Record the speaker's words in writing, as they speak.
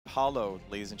Hollow,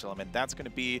 ladies and gentlemen. That's going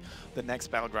to be the next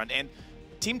battleground. And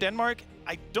Team Denmark,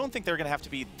 I don't think they're going to have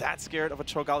to be that scared of a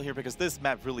Cho'Gall here because this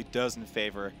map really doesn't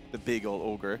favor the big old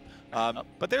ogre.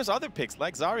 But there's other picks,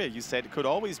 like Zarya, you said, could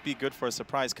always be good for a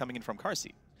surprise coming in from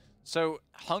Carsey. So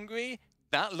Hungary,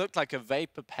 that looked like a very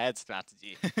prepared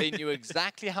strategy. They knew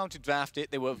exactly how to draft it.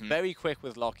 They were very quick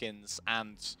with lock-ins,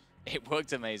 and it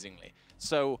worked amazingly.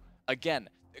 So again,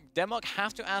 Denmark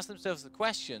have to ask themselves the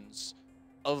questions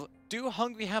of, do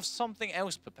Hungary have something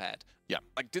else prepared? Yeah.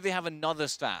 Like, do they have another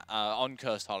stat on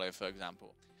Cursed Hollow, for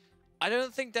example? I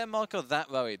don't think Denmark are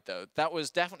that worried, though. That was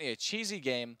definitely a cheesy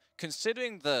game.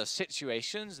 Considering the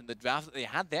situations and the draft that they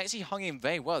had, they actually hung in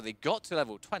very well. They got to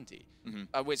level 20,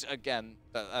 which, again,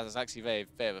 that is actually very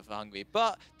favourable for Hungary.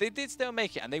 But they did still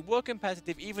make it, and they were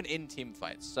competitive even in team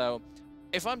fights. So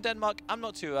if I'm Denmark, I'm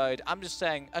not too worried. I'm just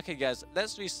saying, okay, guys,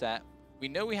 let's reset. We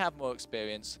know we have more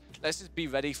experience. Let's just be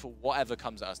ready for whatever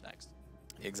comes at us next.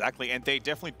 Exactly, and they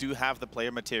definitely do have the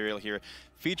player material here,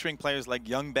 featuring players like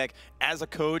Youngbeck. As a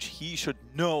coach, he should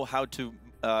know how to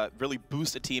really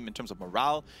boost a team in terms of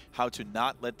morale, how to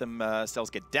not let themselves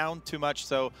get down too much.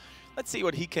 So let's see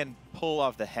what he can pull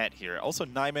off the head here. Also,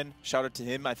 Nyman, shout out to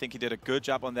him. I think he did a good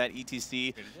job on that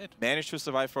ETC. Managed to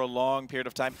survive for a long period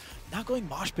of time. Not going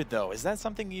mosh pit, though. Is that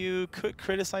something you could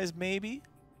criticize, maybe?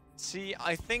 See,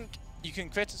 I think you can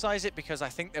criticize it because I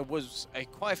think there was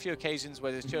quite a few occasions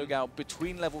where this Cho'Gall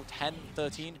between level 10 and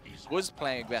 13 was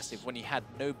playing aggressive when he had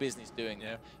no business doing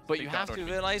it. But you have to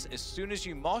realize, as soon as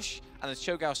you mosh and the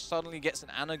Cho'Gall suddenly gets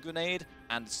an Ana grenade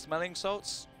and smelling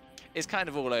salts, it's kind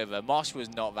of all over. Mosh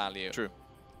was not value. True.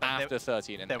 After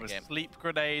 13 in that game. There was sleep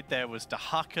grenade, there was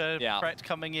Dahaka threat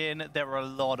coming in. There were a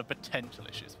lot of potential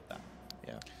issues with that.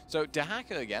 Yeah. So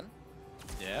Dahaka again.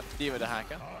 Yeah, Diva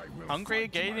Dahaka. Hungary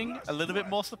gaining a little bit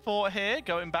more support here,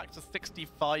 going back to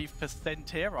 65%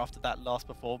 here after that last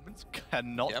performance.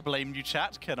 Cannot blame you,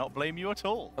 chat. Cannot blame you at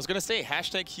all. I was going to say,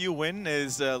 #HuWin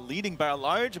is leading by a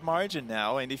large margin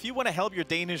now. And if you want to help your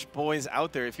Danish boys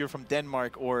out there, if you're from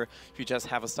Denmark or if you just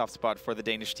have a soft spot for the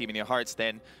Danish team in your hearts,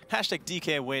 then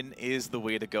 #DKWin is the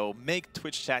way to go. Make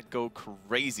Twitch chat go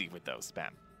crazy with those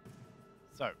spam.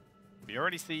 So, we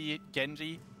already see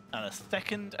Genji and a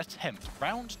second attempt,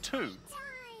 round 2.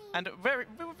 And we're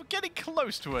getting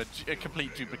close to a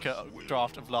complete duplicate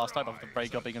draft of last time, of the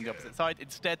Rhaegar being on the opposite side.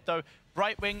 Instead, though,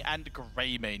 Brightwing and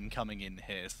Greymane coming in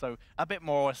here. So a bit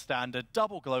more standard,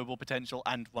 double global potential,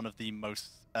 and one of the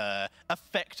most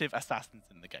effective assassins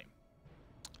in the game.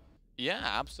 Yeah,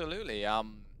 absolutely.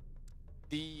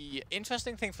 The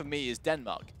interesting thing for me is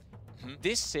Denmark.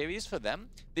 This series for them,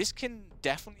 this can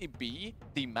definitely be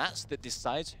the match that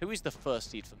decides who is the first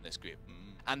seed from this group.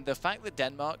 And the fact that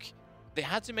Denmark, they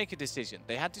had to make a decision.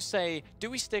 They had to say,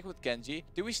 do we stick with Genji?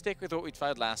 Do we stick with what we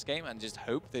tried last game and just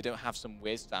hope they don't have some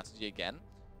weird strategy again?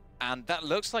 And that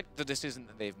looks like the decision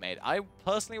that they've made. I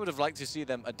personally would have liked to see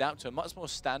them adapt to a much more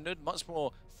standard, much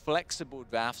more flexible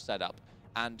draft setup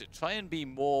and try and be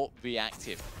more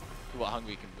reactive to what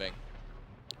Hungary can bring.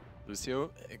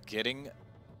 Lucio getting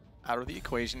out of the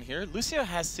equation here. Lucio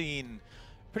has seen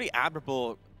pretty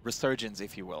admirable resurgence,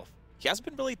 if you will. He hasn't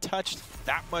been really touched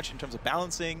that much in terms of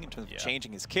balancing, in terms of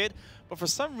changing his kit, but for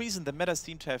some reason the meta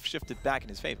seemed to have shifted back in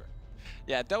his favor.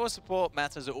 Yeah, double support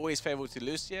matters are always favorable to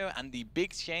Lucio, and the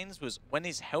big change was when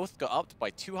his health got up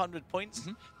by 200 points.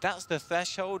 That's the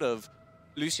threshold of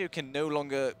Lucio can no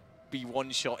longer be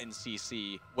one shot in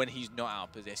CC when he's not out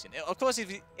of position. Of course,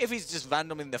 if he's just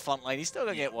random in the front line, he's still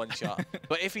gonna get one shot.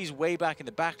 But if he's way back in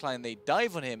the back line, they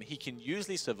dive on him, he can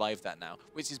usually survive that now,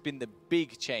 which has been the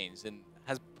big change and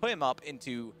has put him up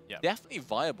into definitely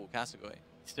viable category.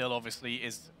 Still, obviously,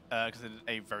 is considered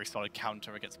a very solid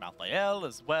counter against Malthael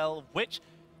as well, which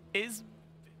is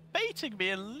baiting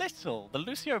me a little. The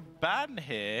Lucio ban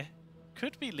here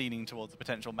could be leaning towards a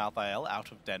potential Malthael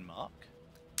out of Denmark.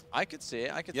 I could see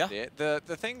it. I could see it.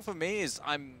 The thing for me is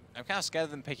I'm kind of scared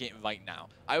of them picking it right now.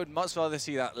 I would much rather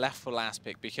see that left for last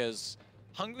pick because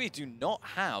Hungary do not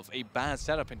have a bad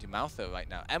setup into Malthael right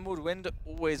now. Emerald Wind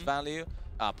always value.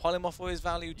 Polymorph always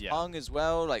value. Tongue as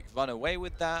well. Like run away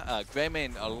with that.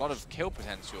 Greymane a lot of kill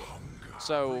potential.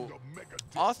 So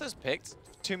Arthur's picked.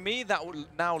 To me, that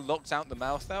now locks out the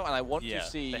Malthael, and I want to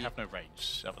see. They have no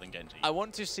range other than Genji. I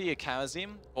want to see a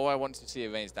Karazim, or I want to see a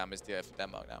range damage dealer for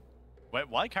Denmark now.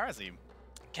 Why Karazim?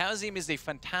 Karazim is a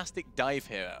fantastic dive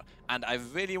hero, and I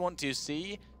really want to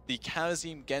see the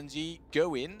Karazim Genji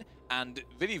go in and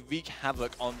really wreak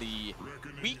havoc on the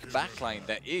weak backline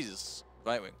that is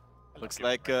Brightwing. Looks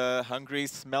like Hungary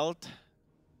smelled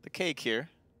the cake here.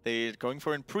 They're going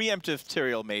for a preemptive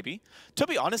Tyrael, maybe. To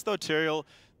be honest, though, Tyrael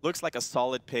looks like a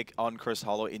solid pick on Cursed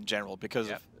Hollow in general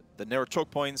because of the narrow choke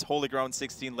points, holy ground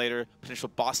 16 later, potential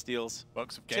boss steals.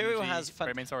 Works with Tyrael Genji.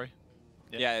 has Sorry.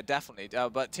 Yeah, definitely.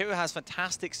 But Tyrael has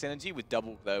fantastic synergy with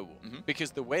double global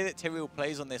because the way that Tyrael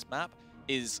plays on this map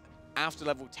is after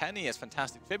level 10 he has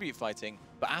fantastic tribute fighting,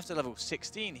 but after level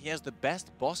 16 he has the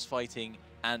best boss fighting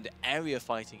and area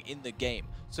fighting in the game.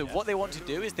 So what they want to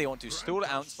do is they want to stall it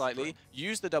out slightly,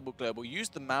 use the double global, use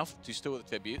the mouth to store the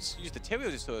tributes, use the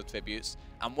Tyrael to store the tributes,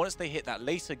 and once they hit that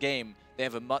later game, they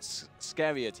have a much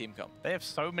scarier team comp. They have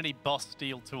so many boss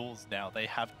steal tools now. They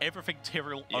have everything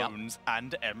Tyrael owns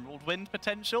and Emerald Wind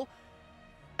potential.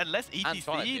 Unless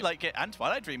ETC and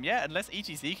Twilight Dream, unless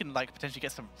ETC can potentially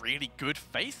get some really good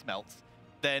face melts,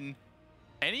 then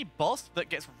any boss that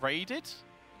gets raided,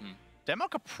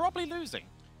 Denmark are probably losing.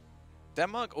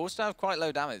 Denmark also have quite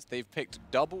low damage. They've picked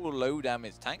double low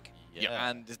damage tank,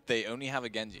 and they only have a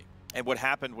Genji. And what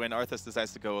happened when Arthas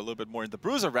decides to go a little bit more in the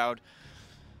bruiser route?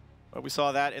 Well, we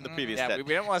saw that in the previous set.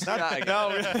 We don't want to see that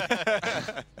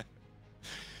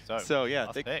again. So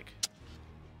yeah,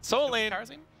 Soul Lane.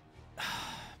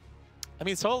 I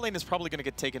mean, Soul Lane is probably going to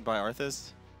get taken by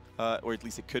Arthas, or at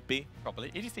least it could be. Probably.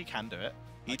 ETC can do it.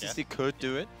 ETC could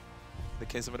do it in the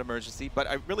case of an emergency, but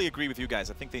I really agree with you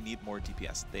guys. I think they need more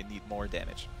DPS. They need more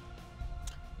damage.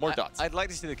 More dots. I'd like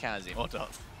to see the Kazi. More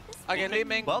dots. Okay, Li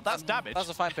Ming. Well, that's damage. That's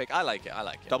a fine pick. I like it. I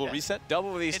like it. Double reset?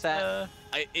 Double reset.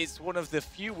 It's one of the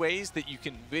few ways that you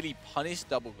can really punish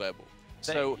double global.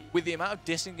 So with the amount of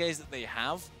disengage that they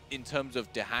have in terms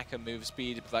of Dehaka move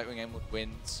speed, Brightwing Emerald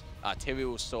Winds,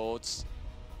 Tyrael Swords,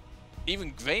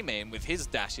 even Greymane with his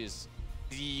dashes,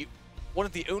 one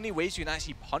of the only ways you can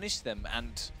actually punish them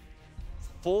and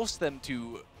force them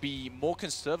to be more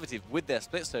conservative with their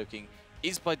split soaking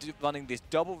is by running this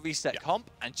double reset comp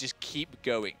and just keep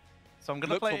going. So I'm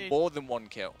going to play for more than one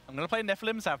kill. I'm going to play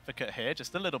Nephilim's Advocate here,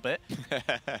 just a little bit.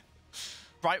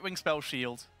 Brightwing spell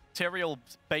shield, Tyrael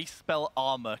base spell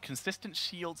armor, consistent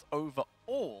shields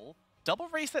overall. Double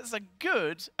resets are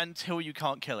good until you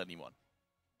can't kill anyone.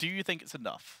 Do you think it's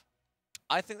enough?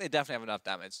 I think they definitely have enough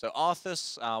damage. So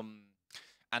Arthas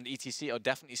and ETC are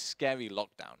definitely scary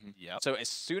lockdown. So as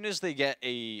soon as they get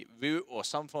a root or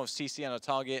some form of CC on a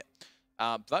target,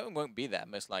 Brightwing won't be there,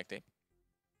 most likely.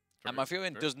 And my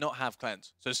feeling does not have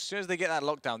cleanse. So as soon as they get that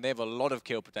lockdown, they have a lot of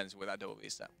kill potential with that double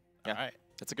reset. Yeah, all right.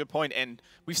 That's a good point. And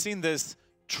we've seen this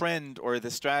trend or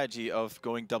this strategy of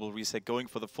going double reset, going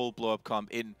for the full blow-up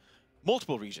comp in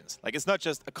multiple regions. Like, it's not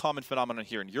just a common phenomenon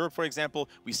here in Europe, for example.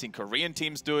 We've seen Korean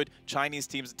teams do it, Chinese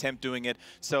teams attempt doing it.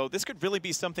 So this could really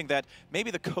be something that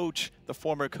maybe the coach, the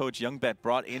former coach Youngbet,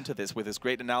 brought into this with his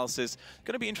great analysis.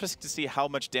 Going to be interesting to see how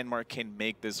much Denmark can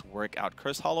make this work out.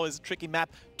 Curse Hollow is a tricky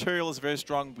map. Tyrael is very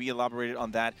strong. We elaborated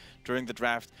on that during the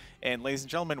draft. And ladies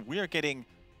and gentlemen, we are getting,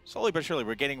 slowly but surely,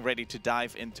 we're getting ready to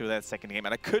dive into that second game.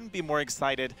 And I couldn't be more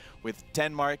excited with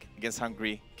Denmark against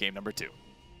Hungary, game number 2.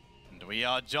 We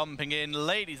are jumping in,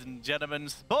 ladies and gentlemen,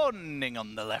 spawning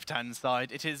on the left-hand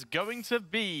side. It is going to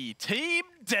be Team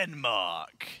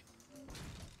Denmark.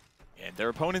 And their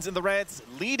opponents in the reds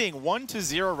leading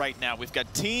 1-0 right now. We've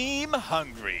got Team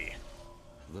Hungary.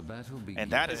 The battle begins.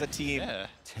 And that is a team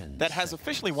that has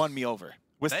officially won me over.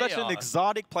 With such an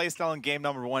exotic playstyle in game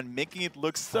number 1, making it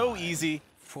look so easy.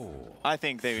 I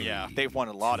think they've won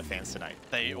a lot of fans tonight.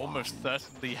 They almost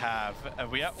certainly have. I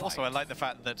like the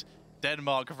fact that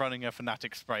Denmark running a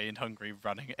Fnatic spray and Hungary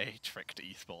running a tricked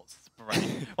esports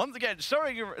spray. Once again,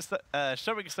 showing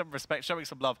some respect, showing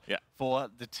some love for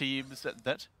the teams that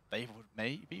they would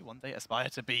maybe one day aspire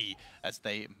to be as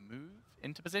they move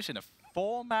into position. A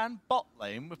 4-man bot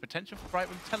lane with potential for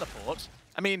Brightwing teleport.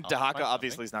 I mean, Dehaka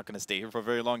obviously is not going to stay here for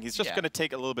very long. He's just going to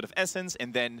take a little bit of essence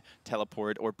and then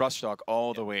teleport or brushstock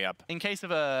all the way up. In case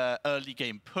of a early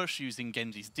game push using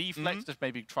Genji's deflex, just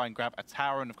maybe try and grab a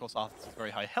tower, and of course Arthas is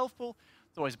very high health pool.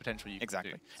 It's always a potential you can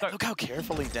do. So look how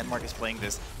carefully Denmark is playing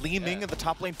this. Li Ming in the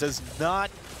top lane does not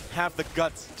have the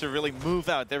guts to really move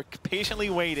out. They're patiently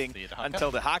waiting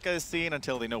until Dehaka is seen,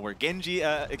 until they know where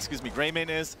Greymane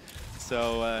is.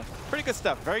 So pretty good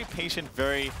stuff. Very patient,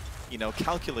 very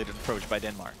calculated approach by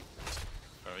Denmark.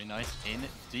 Very nice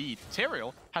indeed.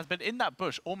 Tyrael has been in that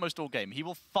bush almost all game. He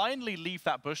will finally leave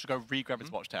that bush to go re-grab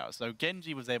his watchtower. So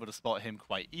Genji was able to spot him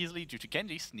quite easily due to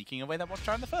Genji sneaking away that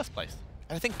watchtower in the first place.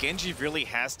 And I think Genji really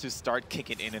has to start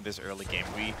kicking in this early game.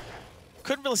 We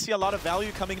couldn't really see a lot of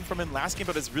value coming in from him last game,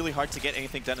 but it's really hard to get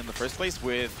anything done in the first place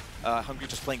with Hungary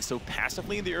just playing so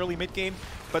passively in the early mid game.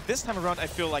 But this time around, I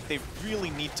feel like they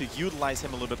really need to utilize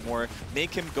him a little bit more,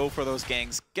 make him go for those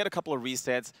ganks, get a couple of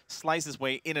resets, slice his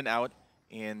way in and out,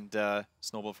 and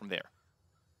snowball from there.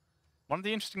 One of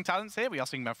the interesting talents here, we are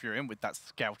seeing Malfurion with that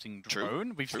scouting drone.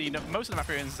 True. We've seen most of the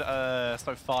Malfurions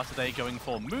so far today going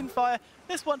for Moonfire.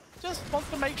 This one just wants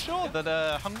to make sure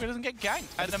that Hungary doesn't get ganked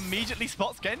and immediately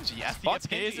spots Genji as he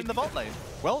appears in the bot lane.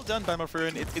 Well done by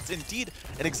Malfurion. It's indeed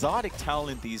an exotic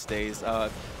talent these days,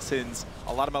 since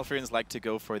a lot of Malfurions like to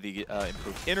go for the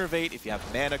improved innervate. If you have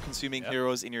mana-consuming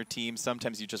heroes in your team,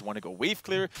 sometimes you just want to go wave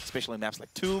clear, especially in maps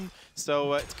like Tomb.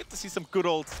 So it's good to see some good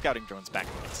old scouting drones back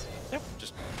in this. Yep,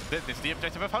 just this is the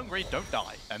objective of Hungary, don't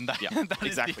die. And that, that is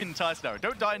exactly the entire scenario.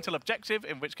 Don't die until objective,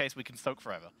 in which case we can soak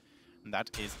forever. And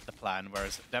that is the plan,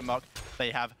 whereas Denmark,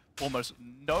 they have almost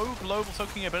no global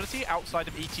soaking ability outside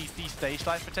of ETC stage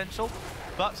dive potential,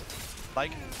 but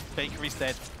like Bakery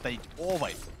said, they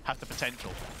always have the potential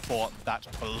for that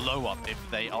blow-up. If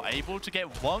they are able to get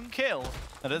one kill,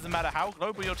 it doesn't matter how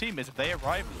global your team is, if they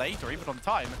arrive late or even on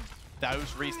time,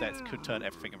 those resets could turn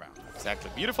everything around.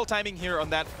 Exactly. Beautiful timing here on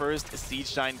that first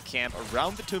Siege Giant camp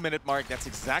around the 2-minute mark. That's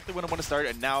exactly when I want to start,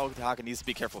 and now Taka needs to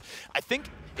be careful. I think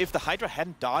if the Hydra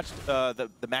hadn't dodged the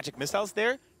magic missiles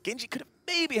there, Genji could have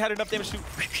maybe had enough damage to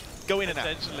go in and out.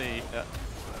 Essentially,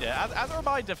 yeah. As a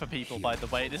reminder for people, by the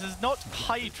way, this is not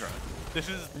Hydra. This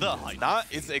is the Hydra.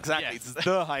 It's exactly. Yes. It's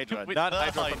the Hydra, not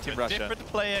Hydra from Team Russia. Different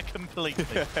player completely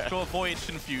to avoid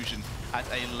confusion at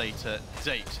a later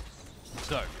date.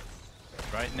 So,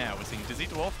 right now we're seeing Dizzy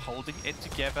Dwarf holding it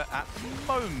together at the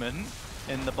moment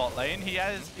in the bot lane. He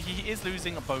is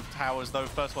losing both towers though.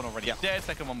 First one already dead,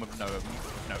 second one with no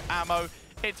ammo.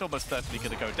 It's almost certainly going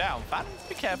to go down. Fan,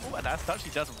 be careful, and as such, he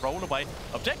does roll away.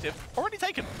 Objective already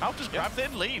taken. Mal just grabs it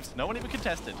and leaves. No one even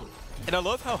contested. And I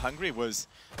love how Hungary was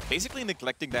basically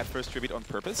neglecting that first tribute on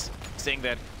purpose, saying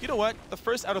that, you know what, the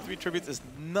first out of 3 tributes is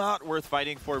not worth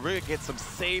fighting for. We're going to get some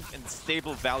safe and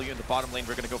stable value in the bottom lane.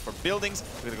 We're going to go for buildings.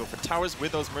 We're going to go for towers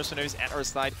with those mercenaries at our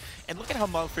side. And look at how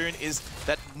Malfurion is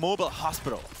that mobile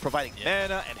hospital, providing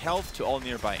mana and health to all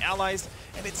nearby allies.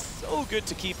 And it's so good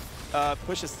to keep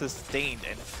pushes sustained,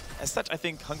 and as such, I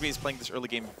think Hungary is playing this early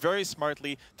game very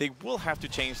smartly. They will have to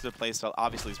change their playstyle,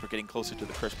 obviously, as we're getting closer to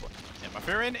the curse block. Yeah,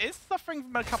 Malfurion is suffering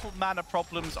from a couple mana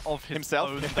problems of himself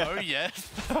own, though, yes.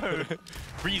 So,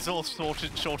 resource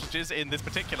shortages in this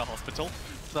particular hospital,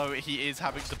 so he is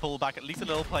having to pull back at least a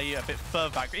little, play a bit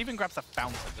further back, even grabs a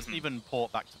fountain, doesn't even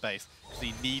port back to base, because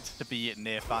he needs to be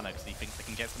near Fana, because he thinks they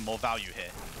can get some more value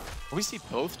here. What we see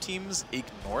both teams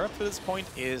ignore up to this point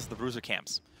is the bruiser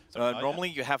camps. Normally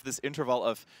you have this interval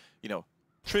of, you know,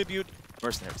 tribute,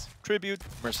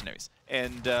 mercenaries.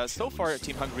 And so far,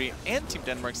 Team Hungary and Team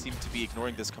Denmark seem to be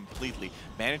ignoring this completely,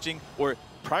 managing or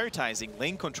prioritizing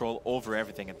lane control over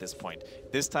everything at this point.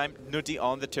 This time, Nutty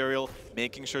on the Tyrael,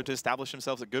 making sure to establish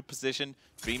himself a good position.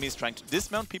 Dreamy is trying to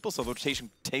dismount people, so the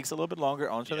rotation takes a little bit longer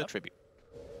onto the tribute.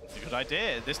 It's a good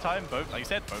idea. This time, like you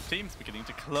said, both teams beginning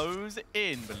to close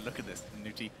in. But look at this,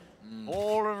 Nutty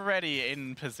already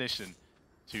in position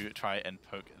to try and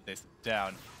poke this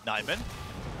down. Nyman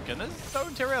gonna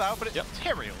zone Tyrael out, but it's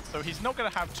Tyrael, so he's not gonna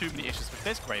have too many issues with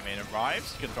this. Greymane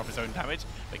arrives, he's gonna drop his own damage,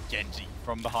 but Genji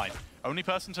from behind. Only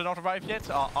person to not arrive yet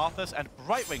are Arthas and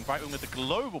Brightwing. Brightwing with the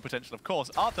global potential, of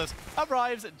course. Arthas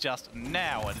arrives just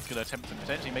now and is going to attempt to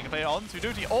potentially make a play onto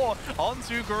Nutty or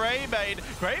onto Greymane.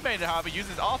 Greymane, however,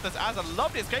 uses Arthas as a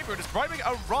lovely escape route as Brightwing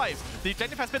arrives. The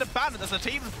objective has been abandoned as the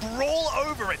teams brawl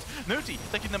over it. Nutty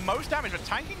taking the most damage, but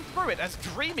tanking through it as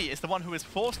Dreamy is the one who is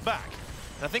forced back.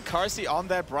 And I think Carsey on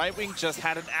that Brightwing just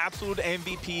had an absolute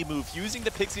MVP move, using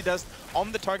the Pixie Dust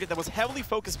on the target that was heavily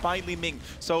focused by Li Ming.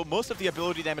 So most of the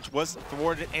ability damage was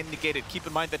thwarted and negated. Keep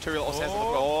in mind that Tyrael also has...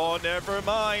 Oh, never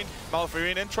mind.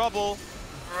 Malfurion in trouble.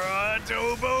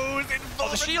 Dobos in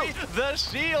the shield! The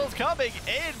shield's coming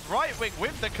in. Brightwing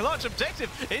with the clutch. Objective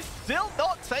is still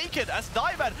not taken as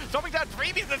Nyman dropping down.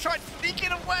 Dreamy's going to try and sneak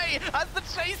it away as the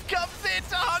chase comes in.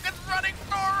 Target's running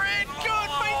for it. Good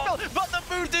faithful, but the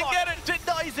food didn't get it.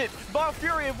 Denies it.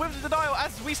 Malfurion with the denial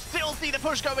as we still see the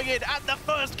push going in, and the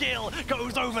first kill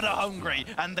goes over to Hungary,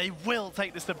 and they will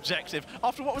take this objective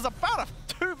after what was about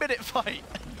a 2-minute fight.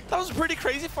 That was a pretty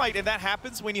crazy fight, and that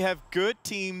happens when you have good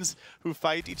teams who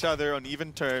fight each other on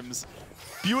even terms.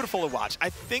 Beautiful to watch. I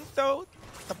think, though,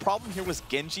 the problem here was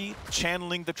Genji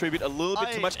channeling the tribute a little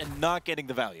bit too much and not getting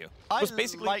the value. I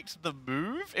liked the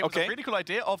move. It was a really cool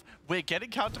idea of, we're getting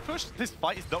counter pushed, this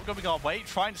fight is not going our way,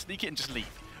 trying to sneak it and just leave.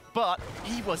 But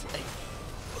he was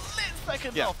a split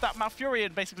second off. That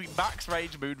Malfurion, basically max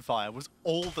range Moonfire, was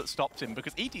all that stopped him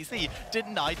because ETC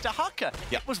denied Dahaka.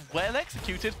 It was well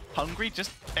executed. Hungary just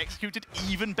executed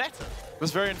even better. It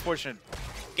was very unfortunate.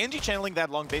 Genji channeling that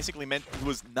long basically meant he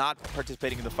was not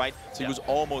participating in the fight, so he was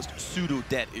almost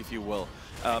pseudo-dead, if you will.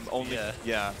 Only,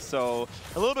 yeah. So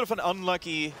a little bit of an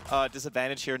unlucky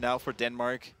disadvantage here now for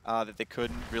Denmark, that they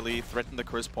couldn't really threaten the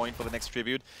curse point for the next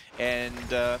tribute, and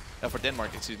for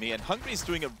Denmark, excuse me. And Hungary's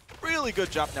doing a really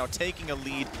good job now, taking a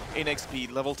lead in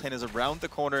XP. Level 10 is around the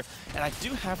corner, and I do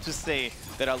have to say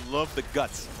that I love the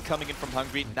guts coming in from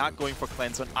Hungary, not going for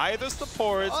cleanse on either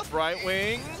support. Right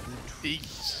wing. He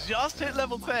just hit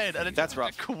level 10, and That's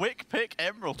rough. A quick pick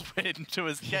Emerald win to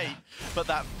escape, but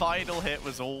that final hit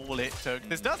was all it took.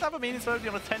 This does have a meaning, so only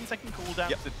on a 10-second cooldown,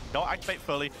 to not activate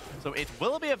fully, so it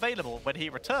will be available when he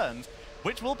returns,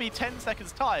 which will be 10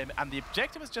 seconds time, and the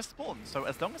objective is just spawned. So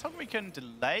as long as Hungary can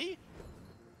delay,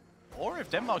 or if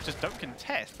Denmark just don't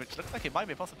contest, which looks like it might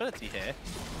be a possibility here.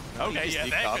 Okay, yeah,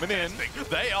 they're contesting.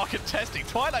 They are contesting.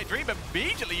 Twilight Dream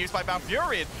immediately used by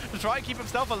Malfurion to try and keep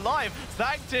himself alive.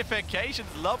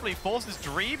 Sanctification's lovely forces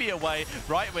Dreamy away.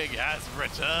 Right Wing has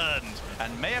returned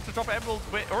and may have to drop Emerald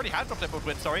Win. Already had dropped Emerald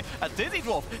Win, sorry. A Dizzy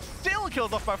Dwarf still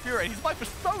kills off Malfurion. He's alive for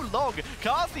so long.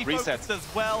 Carsey focused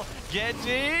as well.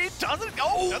 Genji doesn't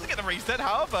get the reset.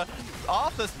 However,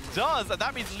 Arthas does, and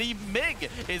that means Li Ming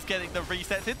is getting the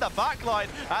resets in the backline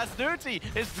as Nuti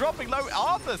is dropping low.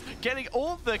 Arthas getting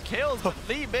all the kills, but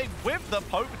Li Ming with the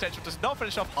poke potential does not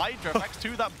finish off Hydra thanks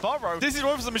to that burrow. Dizzy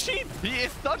Dwarf is a machine. He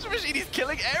is such a machine. He's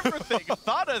killing everything.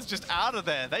 Thana's just out of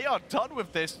there. They are done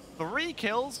with this. 3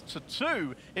 kills to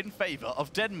 2 in favor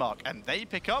of Denmark, and they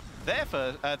pick up their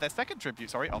second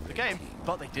tribute, of the game,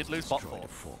 but they did lose bot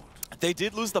fort. They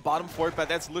did lose the bottom fort, but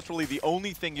that's literally the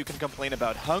only thing you can complain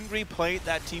about. Hungary played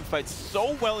that team fight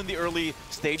so well in the early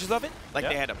stages of it. Like,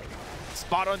 they had a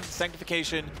spot-on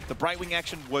Sanctification. The Brightwing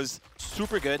action was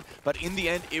super good, but in the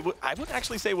end, I would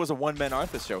actually say it was a one-man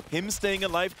Arthas show. Him staying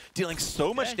alive, dealing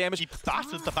so much damage. He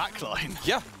battered the backline.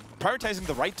 Yeah. Prioritizing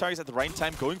the right targets at the right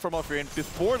time, going for Malfurion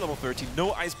before level 13,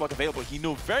 no ice block available. He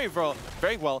knew very well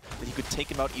that he could take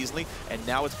him out easily, and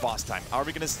now it's boss time. Are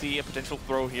we going to see a potential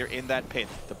throw here in that pit?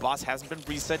 The boss hasn't been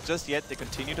reset just yet. They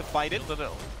continue to fight it.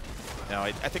 No,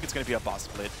 I think it's going to be a boss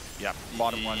split. Yeah,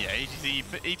 bottom one. Yeah,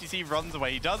 ETC runs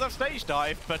away. He does have stage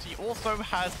dive, but he also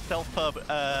has self-perb.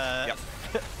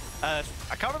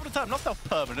 I can't remember the term, not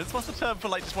self-permanence. What's the term for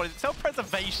like just what is it?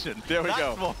 Self-preservation. There we go.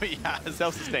 That's what he has.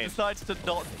 Self-sustain. Decides to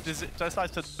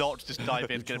not just dive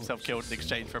in, get himself killed in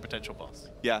exchange for a potential boss.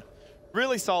 Yeah.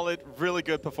 Really solid, really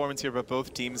good performance here by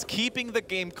both teams, keeping the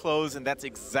game close, and that's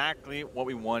exactly what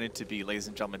we want it to be, ladies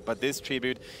and gentlemen. But this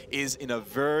tribute is in a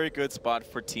very good spot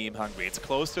for Team Hungary. It's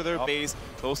close to their base,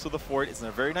 close to the fort. It's in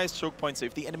a very nice choke point, so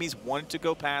if the enemies wanted to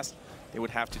go past, they would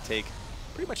have to take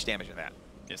pretty much damage in that.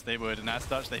 Yes, they would, and as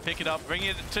such, they pick it up, bring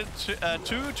it to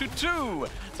 2-2.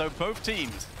 So both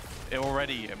teams are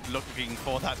already looking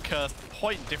for that cursed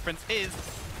point. Difference is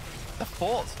the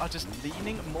forts are just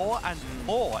leaning more and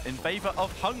more in favor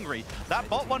of Hungary. That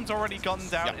bot one's already gone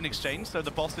down in exchange, so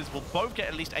the bosses will both get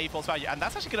at least a force value, and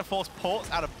that's actually going to force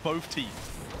ports out of both teams.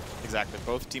 Exactly,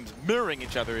 both teams mirroring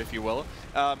each other, if you will.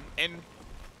 And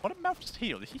what did Mouth just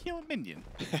heal? Did he heal a minion?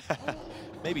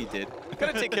 Maybe he did.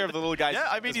 Gotta take care of the little guys. Yeah,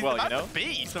 I mean, he's about to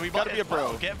be, so we gotta be a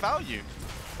bro. Get value.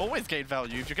 Always gain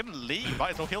value. If you're gonna leave,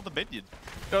 might as well heal the minion.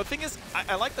 No, the thing is,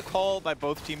 I like the call by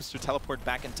both teams to teleport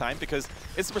back in time because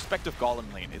it's the respective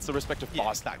golem lane. It's the respective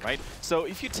boss lane, right? So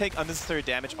if you take unnecessary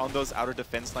damage on those outer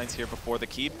defense lines here before the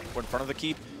keep, or in front of the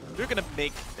keep, you're gonna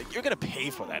pay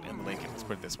for that in the late game, let's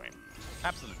put it this way.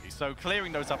 Absolutely. So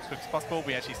clearing those up as quick as possible.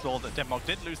 We actually saw that Denmark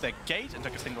did lose their gate and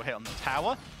took a single hit on the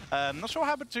tower. Not sure what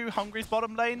happened to Hungary's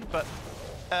bottom lane, but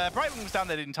Brightwing was down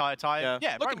there the entire time.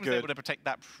 Yeah, Brightwing was able to protect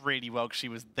that pretty well because she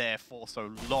was there for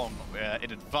so long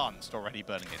in advance, already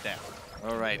burning it down.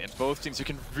 All right, and both teams, you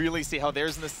can really see how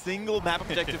there's a single map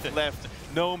objective left.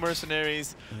 No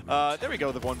mercenaries. There we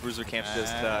go, the one bruiser camp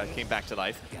just came back to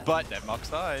life. But Denmark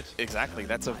side. Exactly,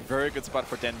 that's a very good spot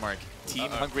for Denmark. Team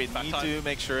Hungary need to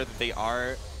make sure that they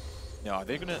are... No, are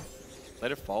they going to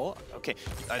let it fall? Okay.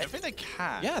 I don't think they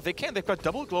can. Yeah, they can. They've got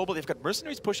double global. They've got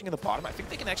mercenaries pushing in the bottom. I think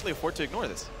they can actually afford to ignore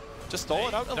this. Just stall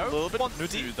it out a little bit.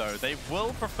 Though. They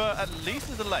will prefer at least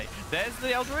a delay. There's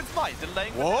the Eldritch Might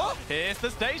delaying. What? Here's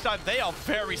the stage time. They are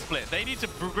very split. They need to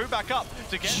group back up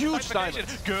to get huge diamond.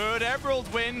 Good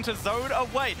Emerald win to zone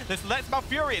away. This lets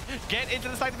Malfurion get into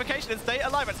the sanctification and stay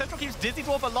alive. And Central keeps Dizzy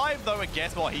Dwarf alive though, and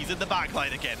guess what? He's in the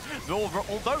backline again.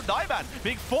 Although Nyman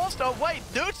being forced away,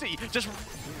 Nuti just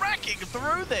wrecking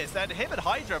through this, and him and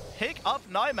Hydra pick up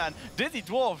Nyman. Dizzy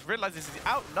Dwarf realizes he's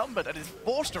outnumbered and is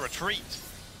forced to retreat.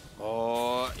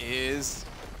 Oh, is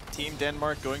Team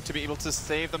Denmark going to be able to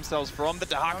save themselves from the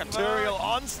Dark Imperial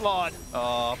onslaught?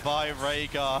 Oh, by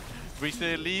Rhaegar. We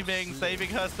see leaving, saving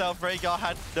herself. Rhaegar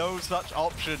had no such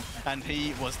option. and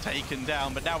he was taken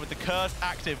down. But now with the curse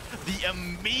active, the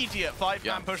immediate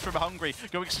 5-man push from Hungary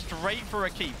going straight for a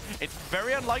keep. It's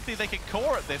very unlikely they can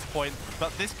core at this point,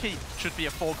 but this keep should be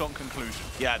a foregone conclusion.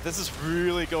 Yeah, this is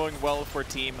really going well for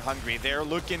Team Hungary. They're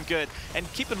looking good.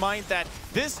 And keep in mind that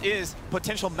this is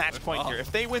potential match point here.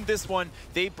 If they win this one,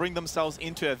 they bring themselves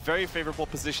into a very favorable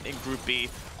position in Group B.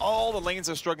 All the lanes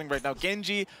are struggling right now.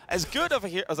 Genji, as good of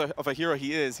a hero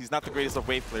he is, he's not the greatest of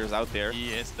wave players out there.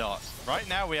 He is not. Right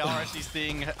now, we are actually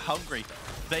seeing Hungary.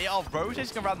 They are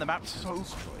rotating around the map so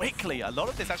quickly. A lot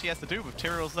of this actually has to do with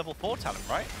Tyrell's level 4 talent,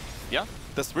 right? Yeah,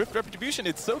 the Swift Retribution,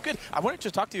 it's so good. I wanted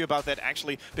to talk to you about that,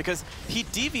 actually, because he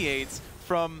deviates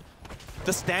from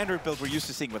the standard build we're used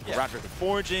to seeing with Radric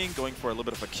Forging, going for a little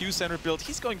bit of a Q-center build.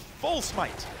 He's going full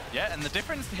Smite. Yeah, and the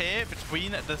difference here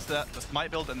between the Smite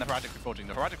build and the Radric Forging.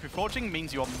 The Radric Forging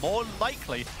means you're more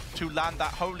likely to land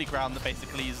that holy ground that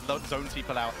basically zones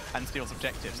people out and steals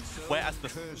objectives. Whereas the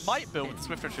Smite build with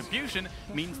Swift Retribution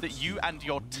means that you and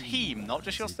your team, not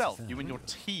just yourself, you and your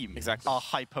team are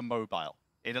hyper-mobile.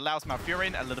 It allows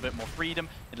Malfurion a little bit more freedom,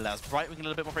 it allows Brightwing a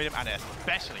little bit more freedom, and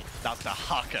especially allows the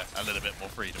Haka a little bit more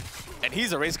freedom. And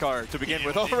he's a race car to begin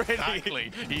with already.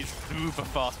 Exactly. He's super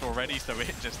fast already, so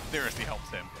it just seriously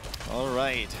helps him. All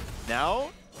right.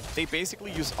 Now, they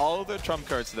basically use all of their trump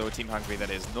cards, though, Team Hungary. That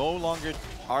is, no longer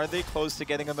are they close to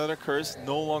getting another curse.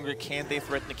 No longer can they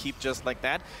threaten to keep just like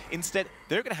that. Instead,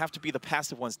 they're going to have to be the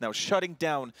passive ones now, shutting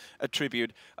down a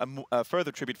tribute, a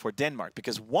further tribute for Denmark.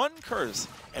 Because one curse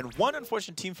and one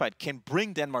unfortunate team fight can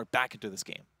bring Denmark back into this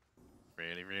game.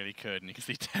 Really, really could. And you can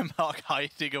see Denmark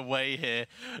hiding away here,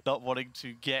 not wanting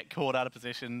to get caught out of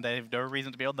position. They have no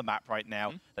reason to be on the map right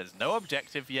now. There's no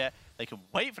objective yet. They can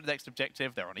wait for the next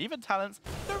objective. They're on even talents.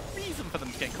 No reason for them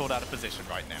to get caught out of position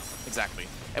right now. Exactly.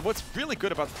 And what's really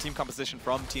good about the team composition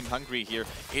from Team Hungary here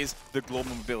is the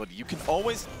global mobility. You can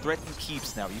always threaten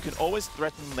keeps now. You can always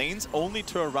threaten lanes only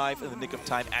to arrive in the nick of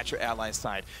time at your ally's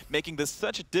side, making this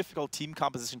such a difficult team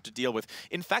composition to deal with.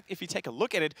 In fact, if you take a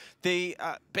look at it, they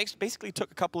basically took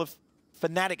a couple of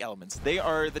Fnatic elements. They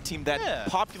are the team that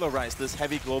popularized this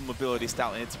heavy global mobility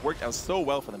style, and it's worked out so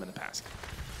well for them in the past.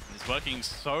 It's working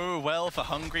so well for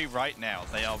Hungary right now.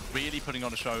 They are really putting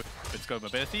on a show with scope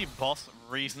mobility. Boss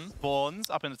respawns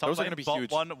up in the top lane. Those are going to be Bot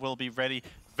huge. 1 will be ready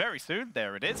very soon.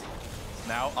 There it is.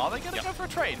 Now, are they going to go for a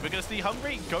trade? We're going to see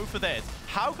Hungary go for theirs.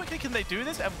 How quickly can they do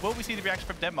this? And will we see the reaction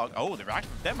from Denmark? Oh, the reaction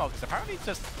from Denmark is apparently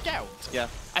just scout. Yeah,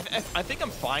 I think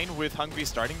I'm fine with Hungary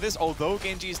starting this, although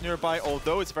Genji is nearby,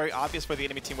 although it's very obvious for the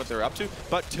enemy team what they're up to.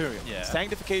 But Tyrion,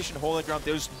 Sanctification, Holy Ground,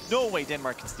 there's no way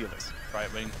Denmark can steal this.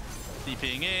 Right wing.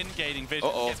 DPing in, gaining vision.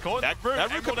 Gets caught. That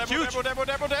root could be huge.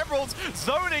 Emeralds,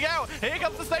 zoning out. Here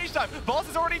comes the stage time. Boss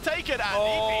is already taken, and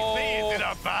EPC is in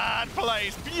a bad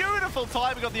place. Beautiful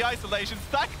timing on the isolation.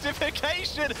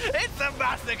 Sanctification. It's a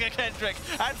massacre, Kendrick.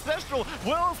 Ancestral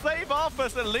will save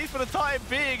Arthas, at least for the time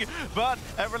being, but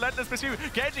a relentless pursuit.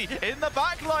 Genji in the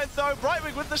backline, though.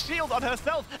 Brightwing with the shield on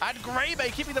herself, and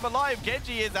Greybay keeping them alive.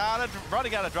 Genji is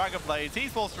running out of Dragon Blades.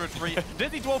 He's forced to retreat.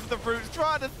 Dizzy Dwarf with the fruits,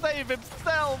 trying to save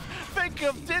himself. Think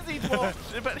of Dizzy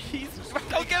Dwarf, but he's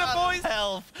Go get him, boys!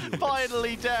 Health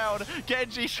finally down.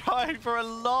 Genji trying for a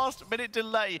last-minute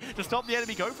delay to stop the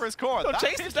enemy going for his core. Don't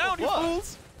chase him down, you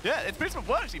fools! Yeah, it's Prism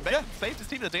works. He saved his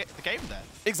team the game there.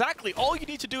 Exactly. All you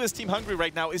need to do as Team Hungary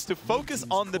right now is to focus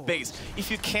on the base. If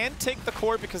you can't take the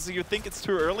core because you think it's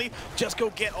too early, just go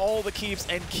get all the keeps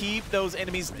and keep those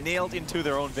enemies nailed into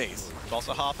their own base.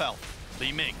 Also half health.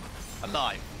 Li Ming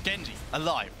alive. Genji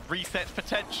alive. Reset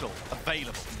potential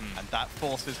available. And that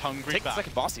forces Hungary Take back. the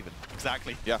second boss even.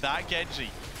 Exactly. Yeah. That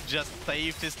Genji just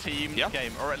saved his team the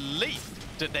game, or at least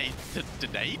delayed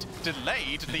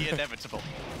the inevitable.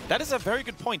 That is a very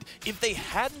good point. If they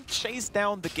hadn't chased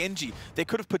down the Genji, they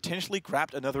could have potentially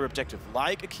grabbed another objective,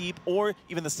 like a keep or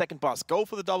even the second boss. Go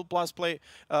for the double boss play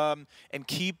and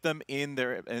keep them in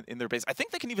their base. I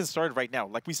think they can even start right now.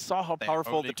 Like we saw how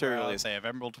powerful the material is. They have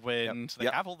Emerald Wind. They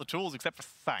have all the tools except for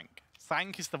Thank.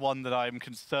 Thank is the one that I'm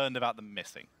concerned about them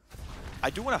missing. I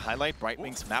do want to highlight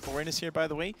Brightwing's map awareness here, by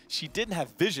the way. She didn't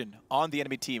have vision on the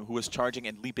enemy team who was charging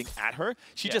and leaping at her.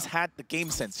 She just had the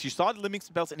game sense. She saw the limiting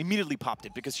spells and immediately popped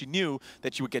it because she knew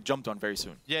that she would get jumped on very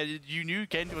soon. Yeah, you knew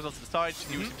Genji was on the side.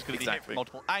 She knew she was going to be hit from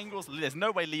multiple angles. There's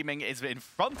no way Li Ming is in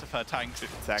front of her tank to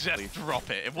just drop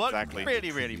it. It worked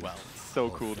really, really well. So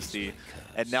cool to see.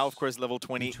 And now, of course, level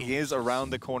 20 is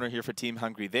around the corner here for Team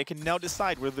Hungary. They can now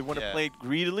decide whether they want to play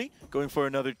greedily, going for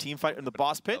another team fight in the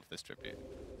boss pit. This tribute.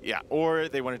 Yeah, or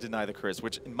they want to deny the curse,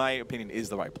 which in my opinion is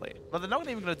the right play. Well, they're not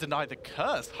even going to deny the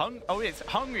curse.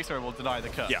 Hungary, sorry, will deny the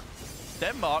curse. Yeah.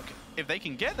 Denmark, if they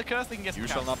can get the curse, they can get You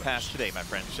shall not pass today, my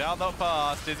friend. Shall not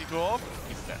pass. Dizzy Dwarf,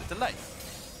 even better delay.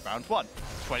 round 1.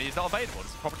 20 is not available.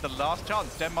 This is probably the last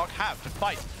chance Denmark have to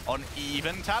fight on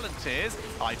even talent tiers.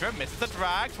 Hydra misses the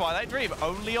drag. Twilight Dream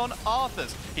only on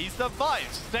Arthur's. He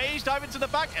survives. Stage dive into the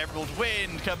back. Emerald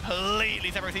Wind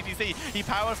completely separate CTC. He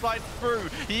power slides through.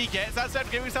 He gets that set,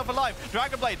 giving himself alive.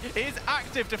 Dragon Blade is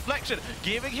active. Deflection,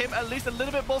 giving him at least a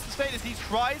little bit more sustain as he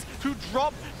tries to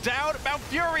drop down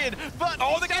Malfurion. But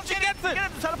the Genji gets it!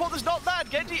 The teleport does not land.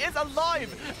 Genji is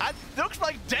alive. And looks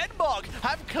like Denmark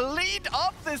have cleaned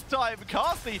up this time.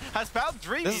 Carsey has found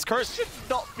Dreamy. This is cursed. This should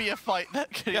not be a fight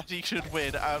that Genji should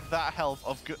win out of that health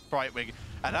of Brightwing.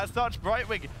 And as such,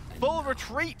 Brightwing full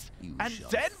retreat. And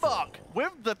Denmark,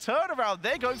 with the turnaround,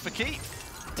 they're going for keeps.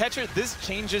 Tetra, this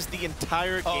changes the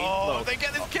entire game flow. They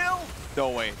get this kill. No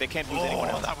way. They can't lose anyone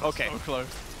else. That was so close.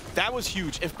 That was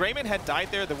huge. If Greymane had died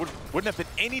there, there wouldn't have been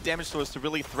any damage to us to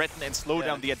really threaten and slow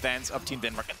down the advance of Team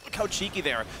Denmark. And look how cheeky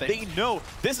they are. They know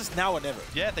this is now or never.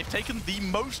 Yeah, they've taken the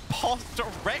most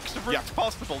direct route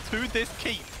possible to this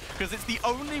keep. Because it's the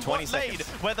only one lane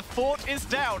where the fort is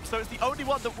down, so it's the only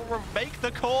one that will make the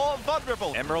core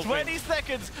vulnerable. Emerald 20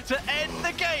 seconds to end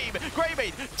the game.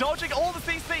 Greymane dodging all the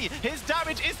CC. His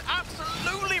damage is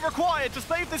absolutely required to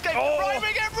save this game.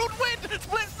 Driving Emerald Wind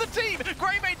splits the team.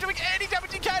 Greymane doing any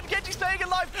damage he can. Genji staying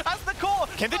alive as the core.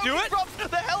 Can they do it? Drops.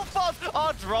 The health bars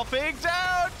are dropping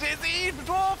down. Dizzy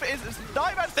Dwarf is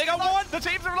Nyman. They got one. The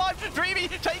teams are alive. Dreamy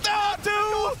takes 2,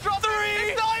 3.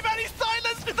 Nyman, he's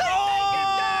silenced. They take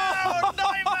him down.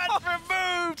 9-man's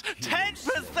removed,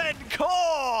 10%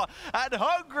 core, and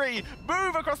Hungary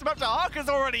move across the map to Harker's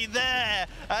already there,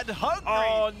 and Hungary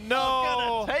are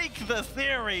gonna take the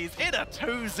series in a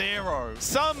 2-0.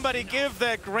 Somebody give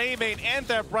their Greymane and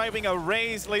their Brightwing a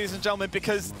raise, ladies and gentlemen,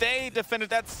 because they defended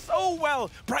that so well.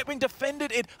 Brightwing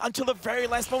defended it until the very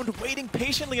last moment, waiting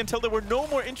patiently until there were no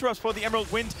more interrupts for the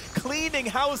Emerald Wind, cleaning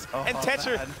house, and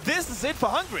Tetra, this is it for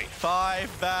Hungary.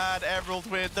 5-man Emerald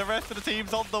Wind, the rest of the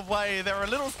team's on the way. They're a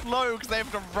little slow because they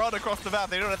have to run across the map.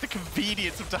 They don't have the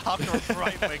convenience of Dahaka or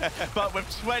Brightwing. But with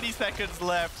 20 seconds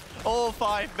left, all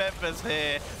 5 members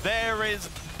here, there is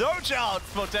no chance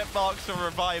for Denmark to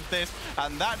revive this.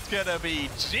 And that's going to be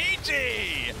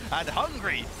GG. And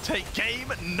Hungary take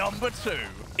game number 2.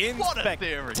 In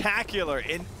spectacular,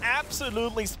 in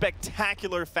absolutely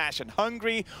spectacular fashion.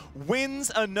 Hungary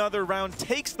wins another round,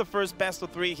 takes the first best of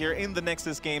 3 here in the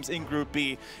Nexus games in Group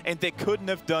B, and they couldn't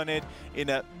have done it in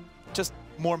a just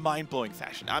more mind-blowing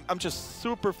fashion. I'm just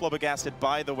super flabbergasted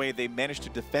by the way they managed to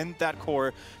defend that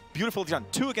core. Beautifully done.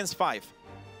 2 against 5.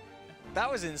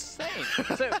 That was insane.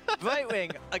 So,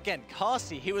 Brightwing, again,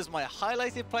 Carsey, he was my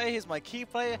highlighted player, he's my key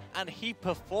player, and he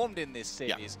performed in this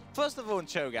series. First of all, in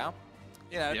Cho'Gao,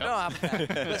 you know, no happened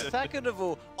there. But second of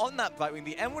all, on that Brightwing,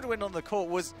 the Emerald Wind on the court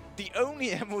was the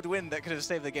only Emerald Wind that could have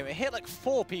saved the game. It hit like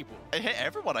 4 people. It hit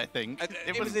everyone, I think.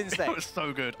 It was insane. It was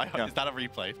so good. Is that a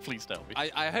replay? Please tell me.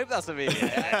 I hope that's a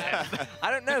replay.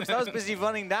 I don't know, because I was busy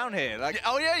running down here. Like,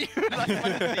 oh yeah,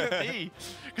 you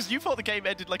because you thought the game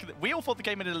ended like we all thought the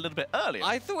game ended a little bit earlier.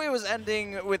 I thought it was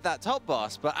ending with that top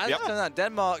boss, but as it turned out,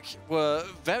 Denmark were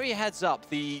very heads up.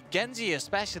 The Genji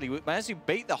especially managed to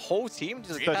bait the whole team.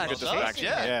 Just good distraction.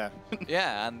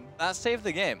 Yeah, and that saved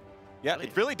the game. Yeah,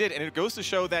 it really did, and it goes to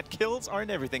show that kills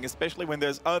aren't everything, especially when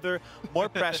there's other, more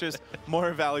precious,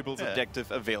 more valuable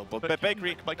objectives available. But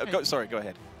Bakery, sorry, go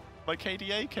ahead. My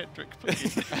KDA, Kendrick,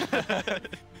 please.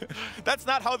 That's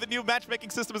not how the new matchmaking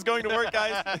system is going to work,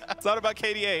 guys. It's not about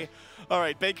KDA. All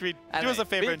right, Bakery, do us a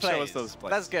favor and show us those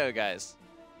plays. Let's go, guys.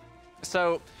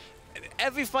 So,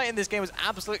 every fight in this game was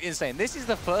absolutely insane. This is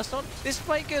the first one. This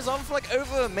fight goes on for like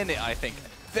over a minute, I think.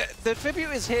 The tribute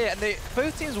is here, and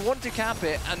both teams want to cap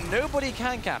it, and nobody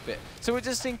can cap it. So we're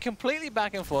just seeing completely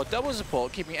back and forth, double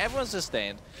support, keeping everyone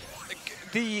sustained.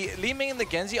 The Li Ming and the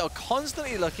Genji are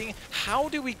constantly looking, how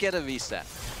do we get a reset?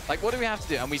 Like, what do we have to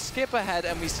do? And we skip ahead,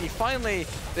 and we see finally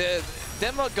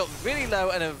Denmark got really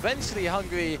low, and eventually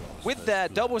Hungary, with their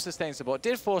double sustain support,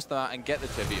 did force them out and get the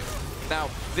tribute. Now,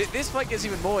 this fight gets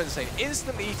even more insane.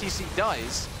 Instantly, ETC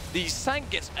dies. The Sank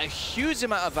gets a huge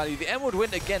amount of value. The Emerald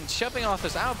Wind, again, shoving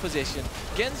Arthur's out of position.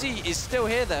 Genji is still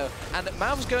here, though, and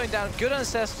Malv's going down. Good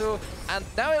Ancestral, and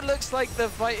now it looks like the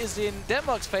fight is in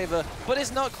Denmark's favor, but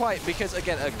it's not quite, because,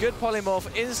 again, a good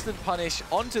polymorph, instant punish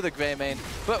onto the Greymane.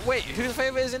 But wait, whose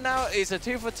favor is it now? It's a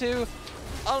 2-for-2.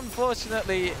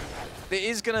 Unfortunately, there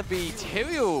is going to be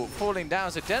Tyrael falling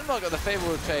down, so Denmark got the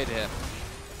favorable trade here.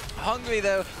 Hungary,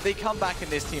 though, they come back in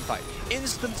this team fight.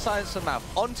 Instant silence from Mouth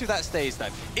onto that stage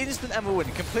dive. Instant Emerald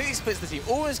Wind completely splits the team,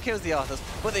 almost kills the Arthurs,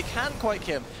 but they can't quite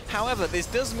kill him. However, this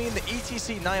does mean that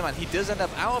ETC 9-man, he does end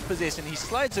up out of position. He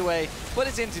slides away, but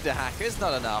it's into the hacker. It's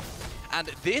not enough. And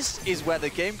this is where the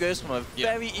game goes from a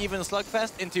very even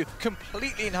slugfest into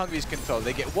completely in Hungary's control.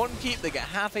 They get one keep, they get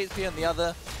half HP on the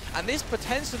other, and this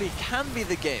potentially can be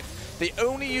the game. They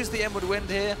only use the Emerald Wind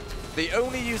here, they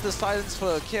only use the silence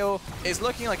for a kill. It's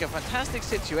looking like a fantastic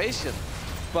situation,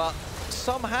 but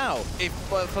somehow, if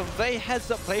from very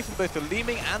heads-up play from both the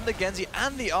Leeming and the Genji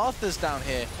and the Arthurs down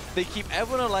here, they keep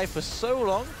everyone alive for so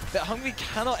long that Hungary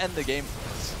cannot end the game.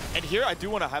 And here I do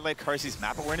want to highlight Carsey's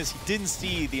map awareness. He didn't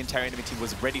see the entire enemy team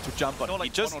was ready to jump on it.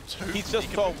 Like he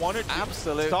just saw one or two,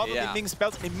 Absolutely, saw the Leeming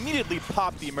spells, and immediately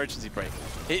popped the emergency brake.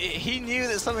 He knew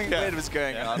that something weird was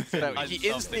going on. So he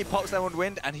instantly pops Emerald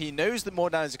Wind, and he knows that more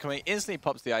damage is coming. Instantly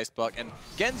pops the Ice Block, and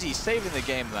Genji saving the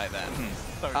game like that.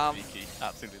 So sneaky.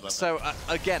 Absolutely love it. So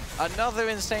again, another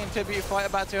insane tribute fight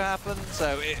about to happen.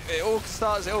 So it all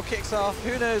starts, it all kicks off.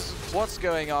 Who knows what's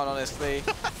going on, honestly.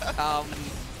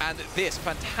 And this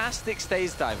fantastic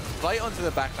stage dive right onto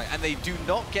the backline, and they do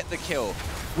not get the kill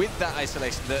with that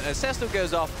isolation. The Ancestral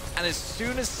goes off, and as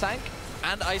soon as Sank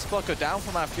and Ice Block are down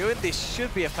from our Fury, this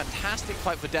should be a fantastic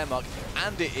fight for Denmark,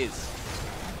 and it is.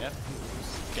 Yep.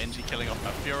 Genji killing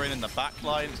off Furion in the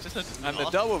backline. It's just a and the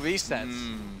double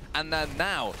resets. And then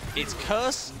now, it's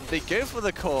Curse, they go for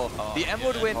the core. The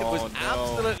Emerald Wind was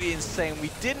absolutely insane.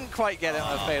 We didn't quite get it,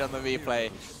 I'm afraid, on the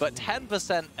replay, but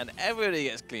 10% and everybody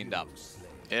gets cleaned up.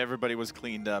 Everybody was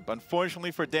cleaned up.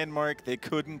 Unfortunately for Denmark, they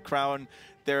couldn't crown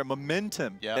their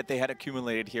momentum that they had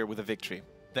accumulated here with a victory.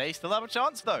 They still have a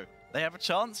chance, though. They have a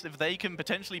chance if they can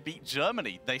potentially beat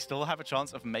Germany. They still have a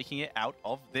chance of making it out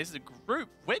of this group,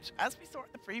 which, as we saw in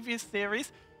the previous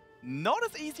series, not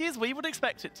as easy as we would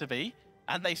expect it to be.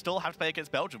 And they still have to play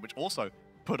against Belgium, which also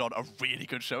put on a really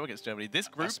good show against Germany. This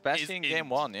group especially in game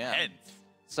one, intense.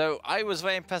 So I was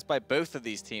very impressed by both of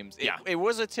these teams. It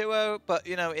was a 2-0, but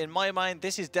you know, in my mind,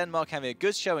 this is Denmark having a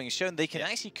good showing, showing they can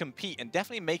actually compete and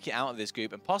definitely make it out of this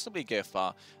group and possibly go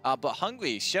far. But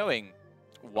Hungary showing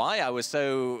why I was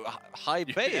so high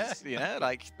praised. You know,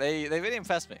 like they really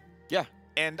impressed me. Yeah.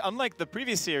 And unlike the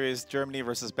previous series, Germany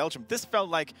versus Belgium, this felt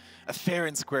like a fair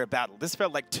and square battle. This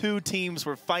felt like two teams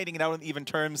were fighting it out on even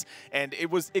terms, and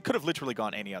it could have literally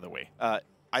gone any other way,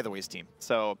 either way's team.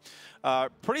 So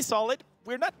pretty solid.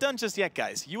 We're not done just yet,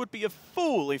 guys. You would be a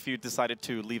fool if you decided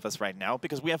to leave us right now,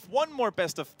 because we have one more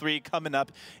best of 3 coming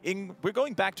up. We're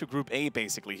going back to Group A,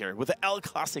 basically, here, with the El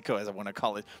Clasico, as I want to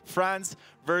call it. France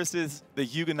versus the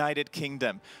United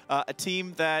Kingdom. A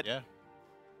team that... Yeah.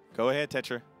 Go ahead,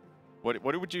 Tetra. What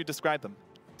would you describe them?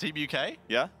 Team UK?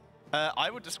 Yeah? I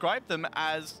would describe them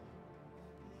as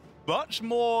much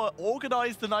more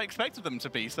organized than I expected them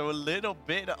to be, so a little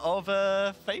bit of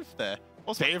a faith there.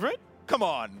 Also, favorite? Come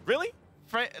on, really?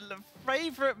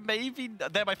 Favorite, maybe.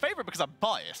 They're my favorite because I'm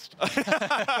biased.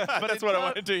 But that's what I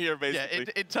wanted to hear, basically.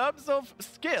 Yeah, in terms of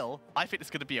skill, I think it's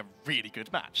going to be a really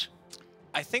good match.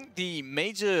 I think the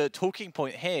major talking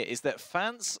point here is that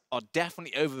France are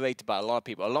definitely overrated by a lot of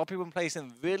people. A lot of people place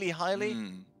them really highly.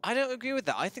 I don't agree with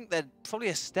that. I think they're probably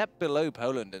a step below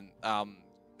Poland and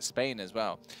Spain as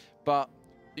well. But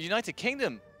the United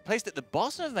Kingdom placed at the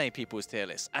bottom of many people's tier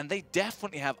lists, and they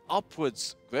definitely have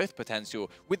upwards growth potential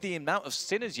with the amount of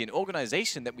synergy and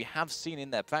organization that we have seen in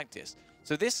their practice.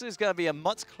 So this is going to be a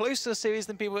much closer series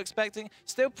than people were expecting.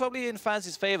 Still probably in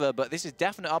France's favor, but this is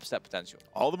definite upset potential.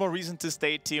 All the more reason to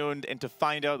stay tuned and to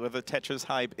find out whether Tetra's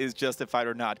hype is justified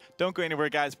or not. Don't go anywhere,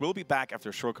 guys. We'll be back after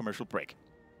a short commercial break.